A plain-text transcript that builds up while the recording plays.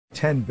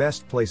10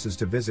 best places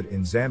to visit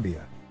in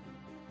Zambia.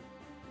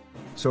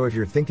 So if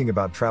you're thinking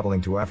about traveling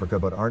to Africa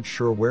but aren't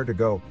sure where to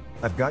go,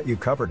 I've got you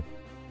covered.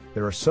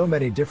 There are so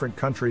many different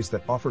countries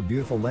that offer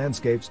beautiful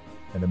landscapes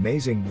and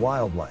amazing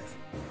wildlife.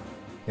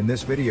 In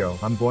this video,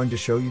 I'm going to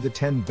show you the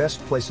 10 best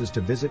places to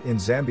visit in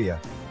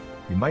Zambia.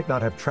 You might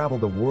not have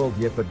traveled the world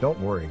yet, but don't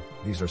worry,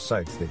 these are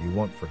sites that you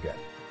won't forget.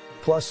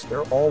 Plus,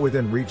 they're all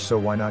within reach, so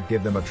why not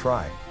give them a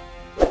try?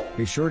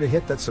 Be sure to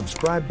hit that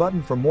subscribe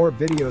button for more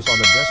videos on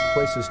the best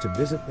places to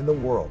visit in the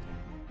world.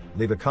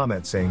 Leave a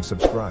comment saying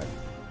subscribe.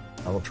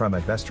 I will try my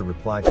best to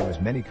reply to as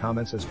many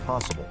comments as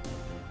possible.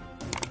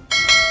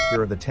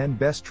 Here are the 10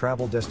 best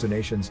travel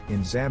destinations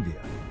in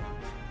Zambia.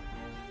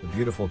 The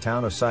beautiful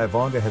town of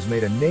Siavonga has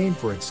made a name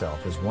for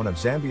itself as one of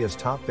Zambia's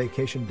top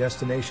vacation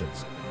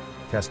destinations,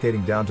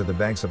 cascading down to the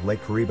banks of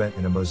Lake Kariba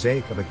in a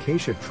mosaic of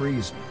acacia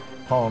trees,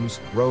 palms,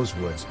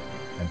 rosewoods,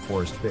 and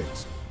forest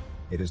figs.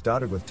 It is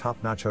dotted with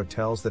top-notch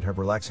hotels that have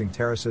relaxing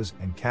terraces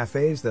and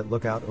cafes that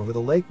look out over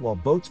the lake while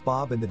boats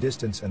bob in the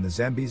distance and the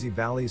Zambezi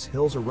Valley's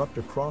hills erupt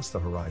across the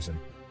horizon.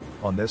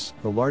 On this,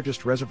 the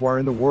largest reservoir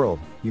in the world,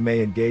 you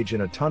may engage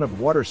in a ton of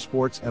water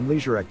sports and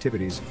leisure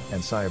activities,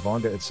 and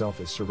Siavonga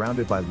itself is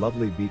surrounded by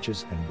lovely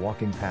beaches and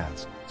walking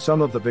paths.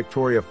 Some of the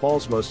Victoria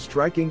Falls' most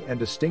striking and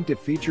distinctive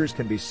features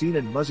can be seen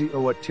in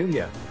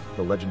Mosi-oa-Tunya,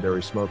 the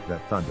legendary smoke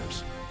that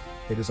thunders.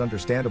 It is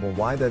understandable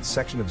why that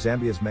section of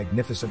Zambia's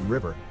magnificent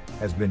river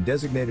has been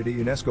designated a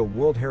UNESCO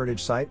World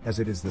Heritage Site, as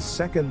it is the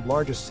second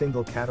largest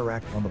single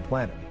cataract on the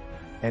planet.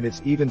 And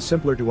it's even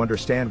simpler to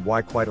understand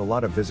why quite a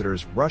lot of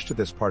visitors rush to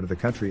this part of the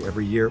country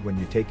every year when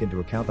you take into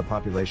account the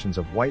populations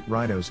of white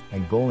rhinos,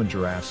 Angolan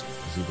giraffes,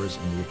 zebras,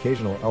 and the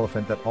occasional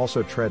elephant that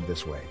also tread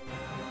this way.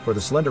 For the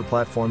slender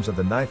platforms of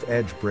the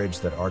knife-edge bridge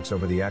that arcs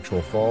over the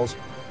actual falls,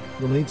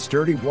 you'll need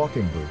sturdy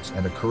walking boots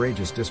and a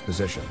courageous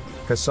disposition.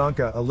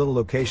 Kasanka, a little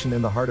location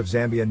in the heart of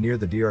Zambia near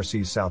the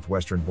DRC's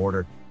southwestern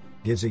border,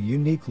 gives a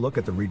unique look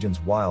at the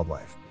region's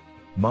wildlife.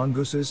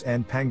 Mongooses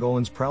and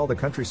pangolins prowl the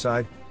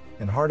countryside,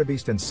 and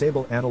hartebeest and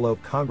sable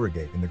antelope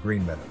congregate in the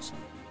green meadows.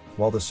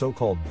 While the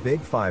so-called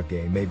Big Five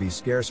game may be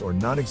scarce or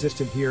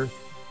non-existent here,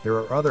 there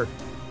are other,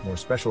 more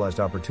specialized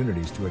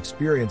opportunities to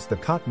experience the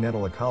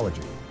continental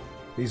ecology.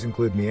 These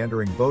include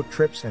meandering boat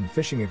trips and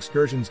fishing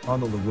excursions on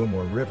the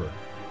Luangwa River,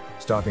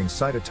 stalking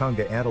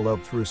Sitatunga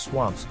antelope through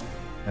swamps,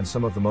 and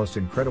some of the most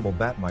incredible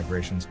bat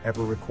migrations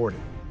ever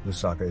recorded.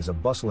 Lusaka is a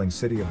bustling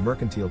city of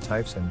mercantile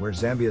types and where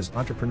Zambia's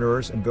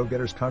entrepreneurs and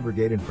go-getters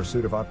congregate in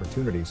pursuit of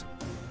opportunities.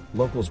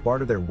 Locals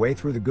barter their way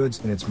through the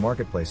goods in its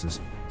marketplaces,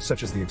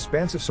 such as the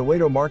expansive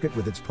Soweto market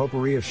with its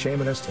potpourri of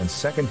shamanists and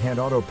second-hand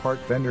auto part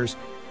vendors,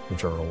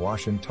 which are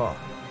awash in talk.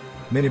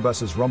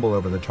 Minibuses rumble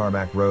over the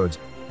tarmac roads,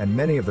 and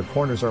many of the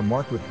corners are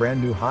marked with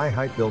brand-new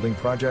high-height building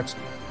projects,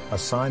 a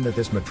sign that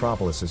this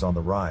metropolis is on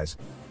the rise.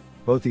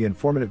 Both the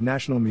informative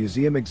National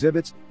Museum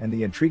exhibits and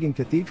the intriguing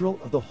Cathedral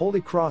of the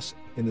Holy Cross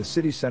in the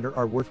city center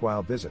are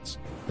worthwhile visits.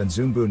 The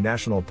Nsumbu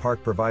National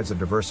Park provides a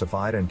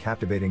diversified and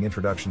captivating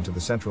introduction to the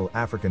Central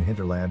African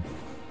hinterland,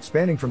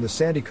 spanning from the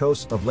sandy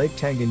coasts of Lake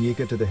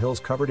Tanganyika to the hills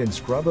covered in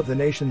scrub of the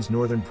nation's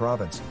northern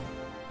province.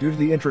 Due to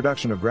the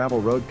introduction of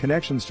gravel road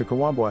connections to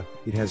Luangwa,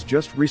 it has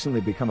just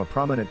recently become a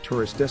prominent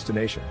tourist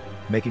destination,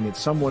 making it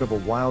somewhat of a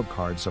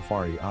wild-card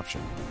safari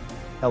option.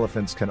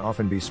 Elephants can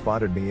often be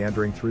spotted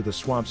meandering through the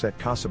swamps at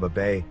Kasaba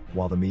Bay,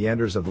 while the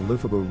meanders of the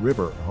Lufubu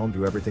River are home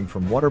to everything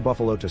from water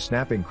buffalo to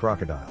snapping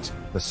crocodiles.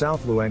 The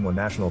South Luangwa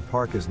National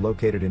Park is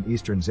located in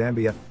eastern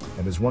Zambia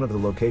and is one of the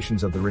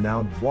locations of the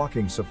renowned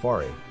walking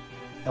safari.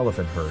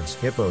 Elephant herds,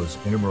 hippos,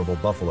 innumerable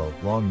buffalo,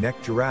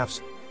 long-necked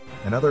giraffes,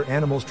 and other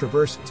animals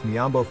traverse its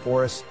miombo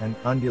forests and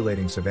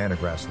undulating savanna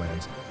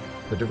grasslands.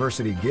 The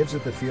diversity gives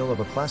it the feel of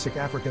a classic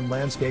African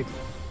landscape,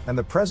 and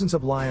the presence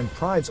of lion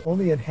prides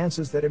only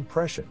enhances that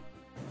impression.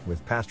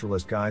 With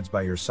pastoralist guides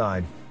by your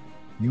side,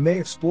 you may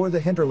explore the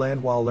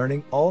hinterland while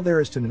learning all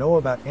there is to know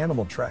about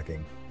animal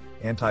tracking,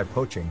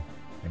 anti-poaching,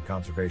 and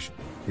conservation.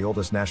 The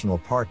oldest national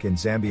park in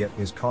Zambia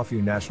is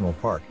Kafue National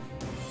Park.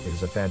 It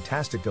is a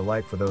fantastic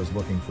delight for those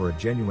looking for a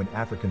genuine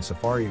African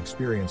safari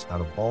experience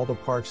out of all the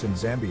parks in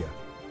Zambia.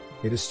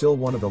 It is still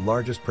one of the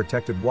largest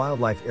protected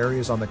wildlife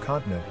areas on the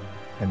continent,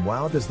 and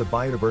wow, does the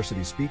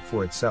biodiversity speak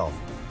for itself.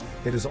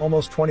 It is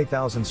almost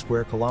 20,000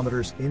 square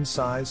kilometers in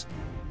size.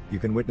 You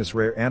can witness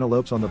rare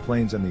antelopes on the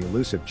plains and the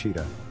elusive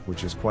cheetah,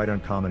 which is quite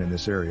uncommon in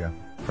this area,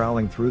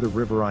 prowling through the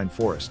riverine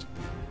forest.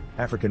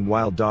 African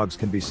wild dogs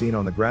can be seen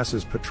on the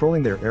grasses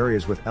patrolling their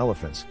areas with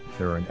elephants.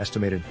 There are an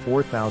estimated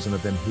 4,000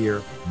 of them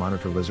here,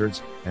 monitor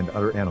lizards, and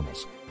other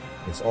animals.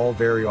 It's all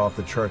very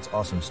off-the-charts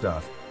awesome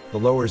stuff. The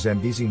Lower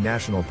Zambezi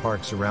National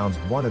Park surrounds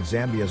one of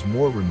Zambia's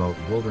more remote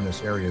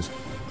wilderness areas,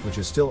 which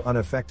is still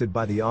unaffected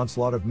by the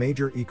onslaught of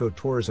major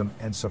ecotourism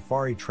and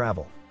safari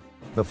travel.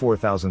 The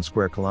 4,000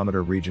 square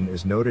kilometer region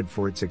is noted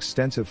for its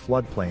extensive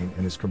floodplain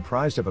and is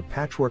comprised of a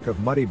patchwork of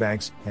muddy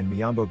banks and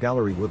miombo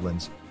gallery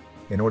woodlands.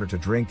 In order to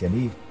drink and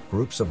eat,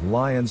 groups of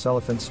lions,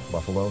 elephants,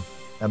 buffalo,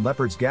 and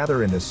leopards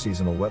gather in this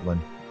seasonal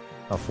wetland.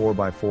 A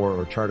 4x4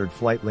 or chartered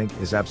flight link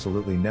is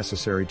absolutely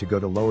necessary to go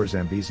to Lower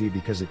Zambezi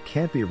because it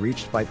can't be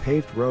reached by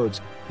paved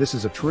roads. This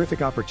is a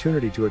terrific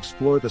opportunity to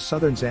explore the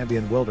southern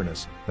Zambian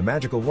wilderness. The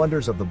magical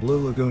wonders of the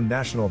Blue Lagoon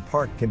National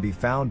Park can be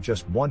found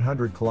just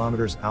 100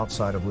 kilometers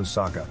outside of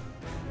Lusaka.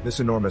 This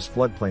enormous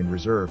floodplain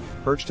reserve,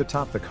 perched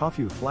atop the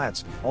Kafue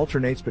Flats,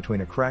 alternates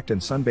between a cracked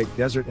and sun-baked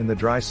desert in the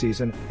dry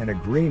season and a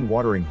green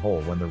watering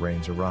hole when the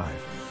rains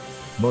arrive.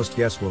 Most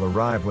guests will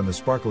arrive when the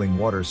sparkling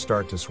waters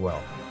start to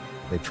swell.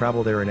 They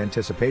travel there in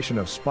anticipation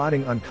of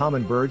spotting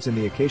uncommon birds in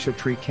the acacia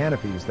tree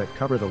canopies that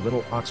cover the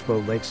little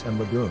oxbow lakes and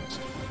lagoons.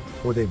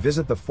 Or they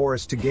visit the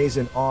forest to gaze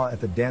in awe at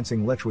the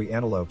dancing lechui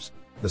antelopes.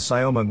 The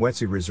Sioma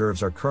Ngwezi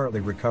reserves are currently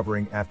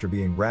recovering after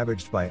being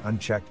ravaged by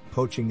unchecked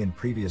poaching in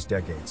previous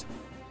decades.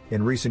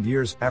 In recent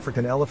years,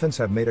 African elephants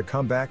have made a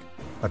comeback,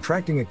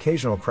 attracting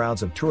occasional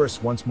crowds of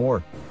tourists once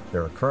more.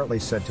 There are currently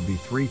said to be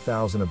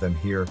 3,000 of them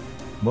here,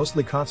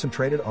 mostly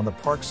concentrated on the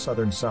park's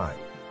southern side.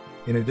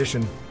 In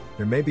addition,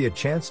 there may be a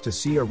chance to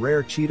see a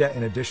rare cheetah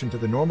in addition to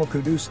the normal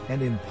kudus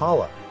and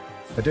impala.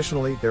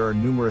 Additionally, there are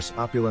numerous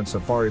opulent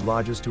safari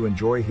lodges to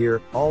enjoy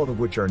here, all of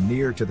which are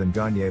near to the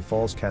Nganye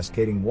Falls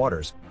cascading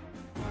waters,